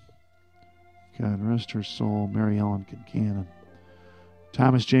Kincannon. God rest her soul, Mary Ellen Kincannon.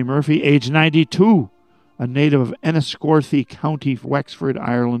 Thomas J. Murphy, age 92, a native of Enniscorthy County, Wexford,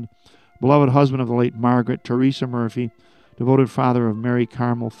 Ireland, beloved husband of the late Margaret Teresa Murphy, devoted father of Mary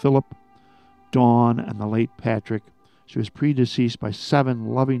Carmel Philip, Dawn, and the late Patrick. She was predeceased by 7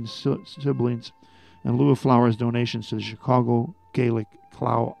 loving siblings, in lieu of flowers, donations to the Chicago Gaelic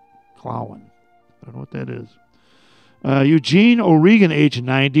Clowan. I don't know what that is. Eugene O'Regan, age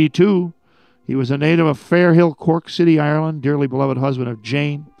 92. He was a native of Fairhill, Cork City, Ireland, dearly beloved husband of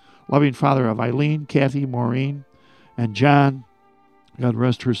Jane, loving father of Eileen, Kathy, Maureen, and John. God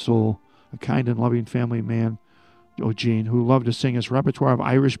rest her soul. A kind and loving family man, Eugene, who loved to sing his repertoire of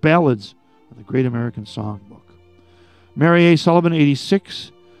Irish ballads of the Great American Songbook. Mary A. Sullivan,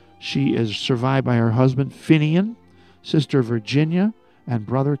 86. She is survived by her husband, Finian, sister Virginia, and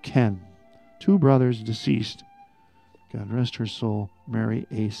brother Ken. 2 brothers deceased. God rest her soul, Mary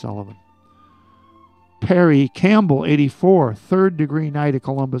A. Sullivan. Perry Campbell, 84, 3rd degree Knight of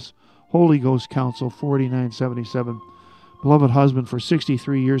Columbus, Holy Ghost Council, 4977. Beloved husband for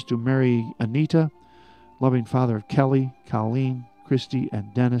 63 years to Mary Anita, loving father of Kelly, Colleen, Christy,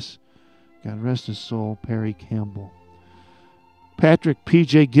 and Dennis. God rest his soul, Perry Campbell. Patrick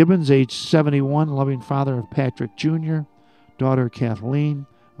P.J. Gibbons, age 71, loving father of Patrick Jr., daughter Kathleen,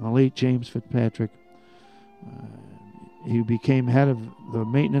 and the late James Fitzpatrick. He became head of the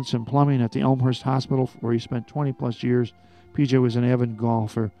maintenance and plumbing at the Elmhurst Hospital, where he spent 20-plus years. P.J. was an avid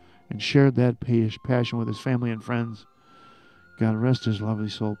golfer and shared that passion with his family and friends. God rest his lovely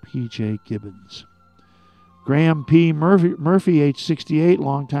soul, P.J. Gibbons. Graham P. Murphy, age 68,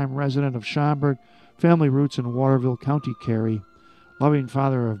 longtime resident of Schaumburg, family roots in Waterville, County Kerry, loving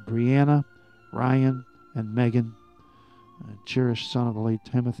father of Brianna, Ryan, and Megan, cherished son of the late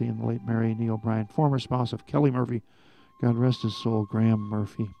Timothy and the late Mary Neil Bryan, former spouse of Kelly Murphy. God rest his soul, Graham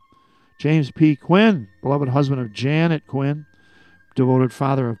Murphy. James P. Quinn, beloved husband of Janet Quinn, devoted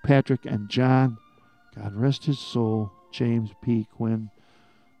father of Patrick and John. God rest his soul, James P. Quinn.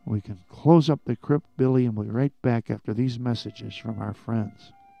 We can close up the crypt, Billy, and we'll be right back after these messages from our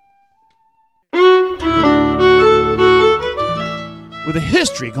friends. With a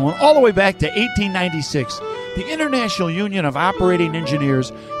history going all the way back to 1896, the International Union of Operating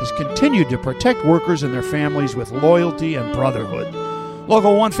Engineers has continued to protect workers and their families with loyalty and brotherhood.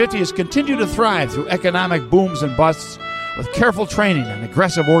 Local 150 has continued to thrive through economic booms and busts with careful training and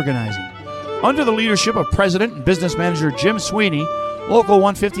aggressive organizing. Under the leadership of President and Business Manager Jim Sweeney, Local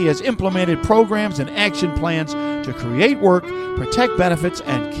 150 has implemented programs and action plans to create work, protect benefits,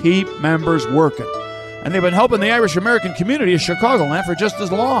 and keep members working. And they've been helping the Irish American community of Chicagoland for just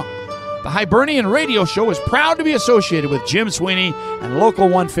as long. The Hibernian radio show is proud to be associated with Jim Sweeney and Local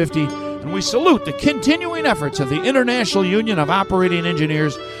 150, and we salute the continuing efforts of the International Union of Operating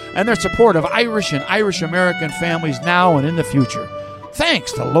Engineers and their support of Irish and Irish American families now and in the future.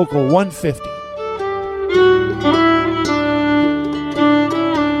 Thanks to Local 150.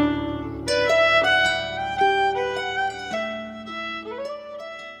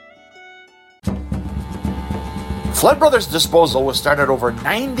 Flood Brothers Disposal was started over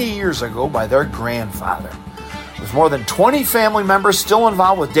 90 years ago by their grandfather. With more than 20 family members still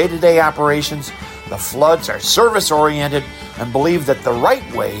involved with day-to-day operations, the Floods are service-oriented and believe that the right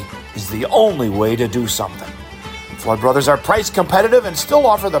way is the only way to do something. Flood Brothers are price competitive and still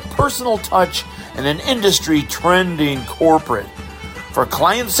offer the personal touch and an industry-trending corporate. For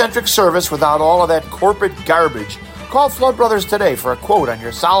client-centric service without all of that corporate garbage, call Flood Brothers today for a quote on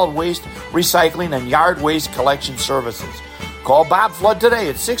your solid waste, recycling, and yard waste collection services. Call Bob Flood today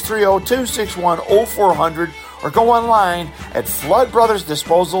at 630-261-0400 or go online at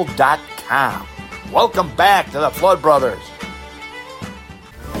floodbrothersdisposal.com. Welcome back to the Flood Brothers.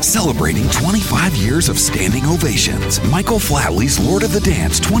 Celebrating 25 years of standing ovations, Michael Flatley's Lord of the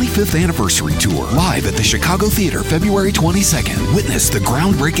Dance 25th Anniversary Tour, live at the Chicago Theater February 22nd. Witness the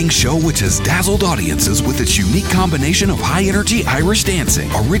groundbreaking show which has dazzled audiences with its unique combination of high-energy Irish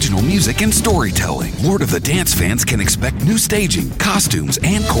dancing, original music, and storytelling. Lord of the Dance fans can expect new staging, costumes,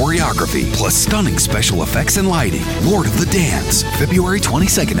 and choreography, plus stunning special effects and lighting. Lord of the Dance, February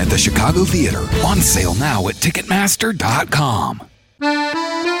 22nd at the Chicago Theater. On sale now at Ticketmaster.com.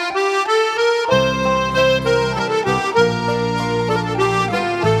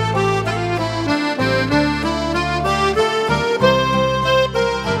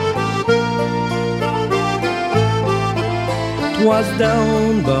 'Twas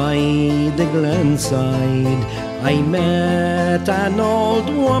down by the glenside I met an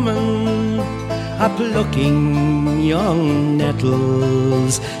old woman, a plucking young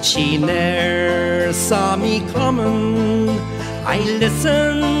nettles. She ne'er saw me coming. I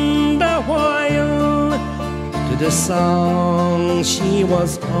listened a while to the song she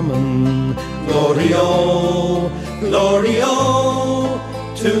was humming. Glory-o, glory-o,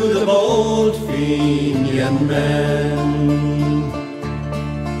 to the bold Fenian men.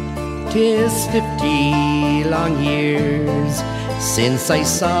 'Tis 50 long years since I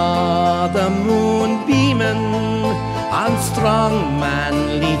saw the moon beaming on strong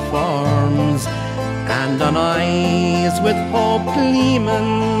manly forms and on eyes with hope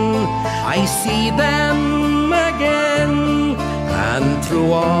gleaming, I see them again, and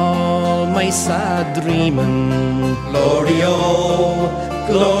through all my sad dreaming, Glory-o,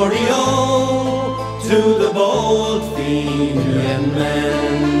 glory-o, to the bold Fenian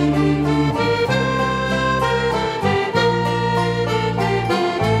men.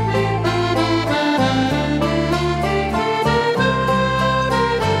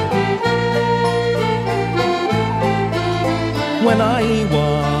 When I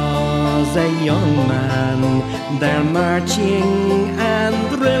was a young man, there marching and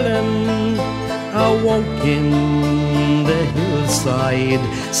drilling, awoke in the hillside,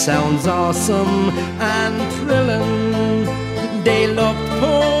 sounds awesome and thrilling. They loved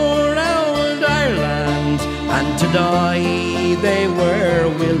poor old Ireland, and to die they were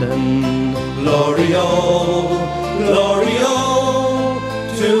willing. Glory-o, glory-o,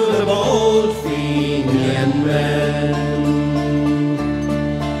 to the bold Fenian men.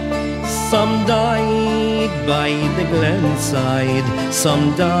 Some died by the glenside,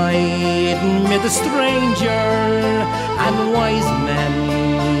 some died mid the stranger, and wise men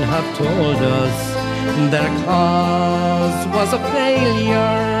have told us their cause was a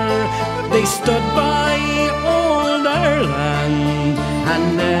failure. They stood by old Ireland and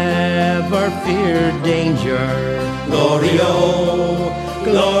never feared danger. Glory-o,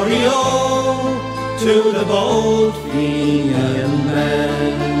 glory-o, to the bold Fenian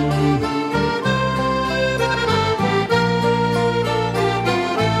men.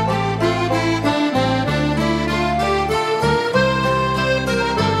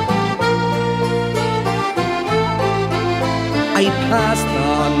 I passed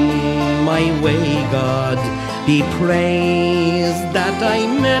on my way, God be praised that I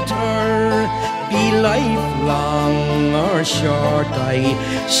met her. Be lifelong or short, I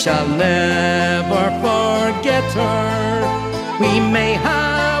shall never forget her. We may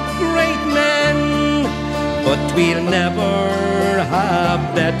have great men, but we'll never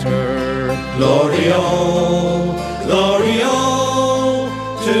have better. Glory-o, glory-o,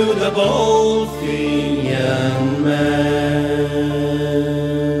 to the bold Fenian men.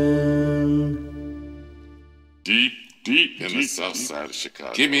 Deep in the south side of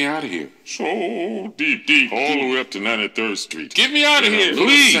Chicago. Get me out of here. So deep. All the way up to 93rd Street. Get me out of here,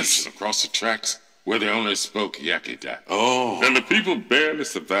 please. Across the tracks where they only spoke Yakety. Oh. And the people barely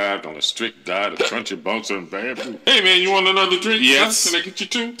survived on a strict diet of crunchy bunks and bad food. Hey, man, you want another drink? Yes. Can I get you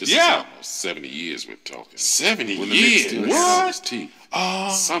two? This is almost 70 years we're talking. 70 years? What?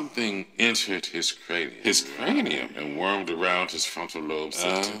 Something entered his cranium, and wormed around his frontal lobe,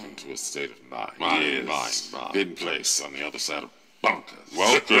 sent him into a state of mind. Mind. Hidden place on the other side of bonkers.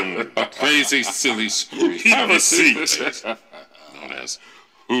 Welcome, crazy, silly screech. Have a seat. Known as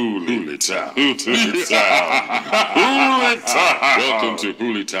Hooley Town. Welcome to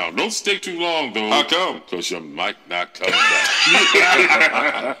Hooley Town. Don't stay too long, though. How come? Because you might not come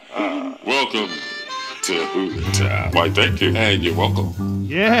back. Welcome to Hooley Town. Why, thank you. And you're welcome.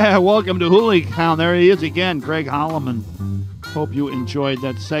 Yeah, welcome to Hooley Town. There he is again, Greg Holloman. Hope you enjoyed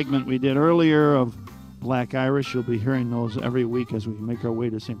that segment we did earlier of Black Irish. You'll be hearing those every week as we make our way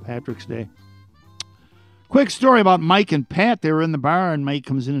to St. Patrick's Day. Quick story about Mike and Pat. They were in the bar, and Mike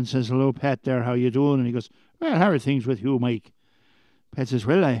comes in and says, "Hello, Pat there, how you doing?" And he goes, "Well, how are things with you, Mike?" Pat says,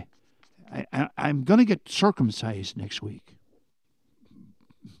 "Well, I'm going to get circumcised next week."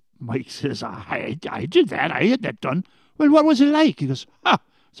 Mike says, I did that. I had that done. "Well, what was it like?" He goes,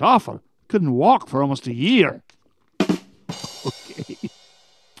 "It's awful. Couldn't walk for almost a year." Okay.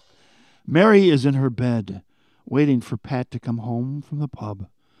 Mary is in her bed, waiting for Pat to come home from the pub.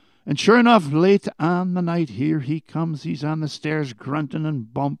 And sure enough, late on the night, here he comes. He's on the stairs grunting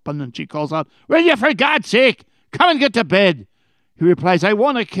and bumping, and she calls out, "Will you, for God's sake, come and get to bed?" He replies, "I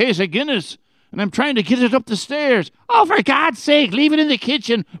won a case of Guinness, and I'm trying to get it up the stairs." "Oh, for God's sake, leave it in the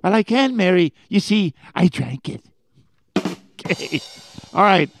kitchen." "Well, I can't, Mary. You see, I drank it." Okay. All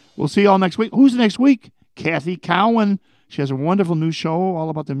right. We'll see you all next week. Who's next week? Kathy Cowan. She has a wonderful new show all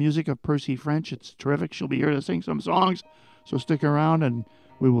about the music of Percy French. It's terrific. She'll be here to sing some songs. So stick around, and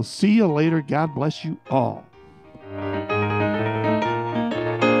we will see you later. God bless you all.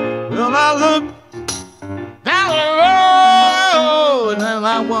 Well, I looked down the road and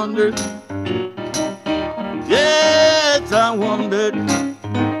I wondered, yes, I wondered,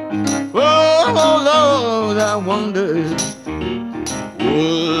 oh, Lord, I wondered.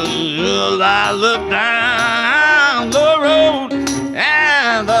 Well, I looked down the road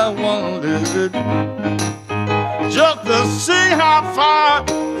and I wondered just to see how far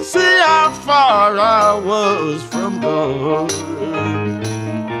I was from God.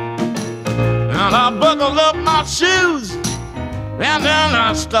 Now And I buckled up my shoes, and then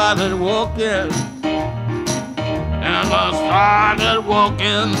I started walking. And I started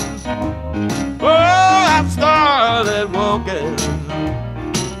walking. Oh, I started walking.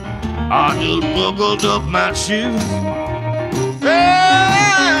 I just buckled up my shoes,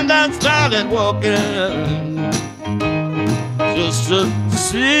 and I started walking. Just to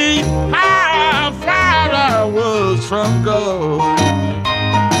see how far I was from gold.